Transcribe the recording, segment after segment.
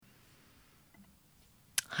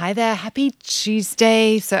Hi there, happy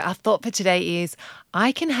Tuesday. So, our thought for today is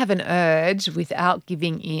I can have an urge without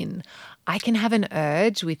giving in. I can have an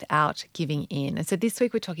urge without giving in. And so, this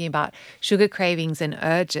week we're talking about sugar cravings and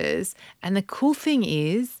urges. And the cool thing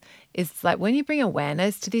is like when you bring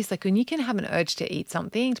awareness to this, like when you can have an urge to eat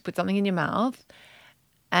something, to put something in your mouth,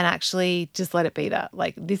 and actually just let it be that.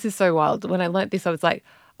 Like, this is so wild. When I learnt this, I was like,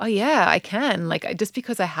 oh yeah, I can. Like, just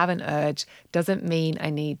because I have an urge doesn't mean I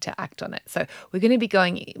need to act on it. So we're going to be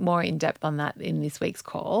going more in depth on that in this week's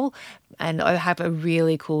call. And I have a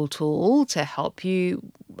really cool tool to help you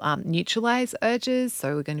neutralize urges.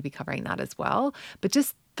 So we're going to be covering that as well. But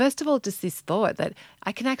just first of all, just this thought that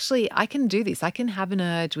I can do this. I can have an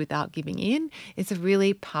urge without giving in. It's a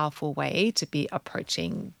really powerful way to be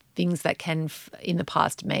approaching things that in the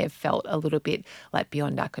past may have felt a little bit like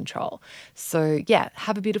beyond our control. So yeah,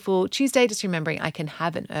 have a beautiful Tuesday. Just remembering I can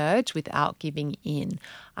have an urge without giving in.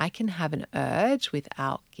 I can have an urge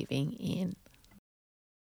without giving in.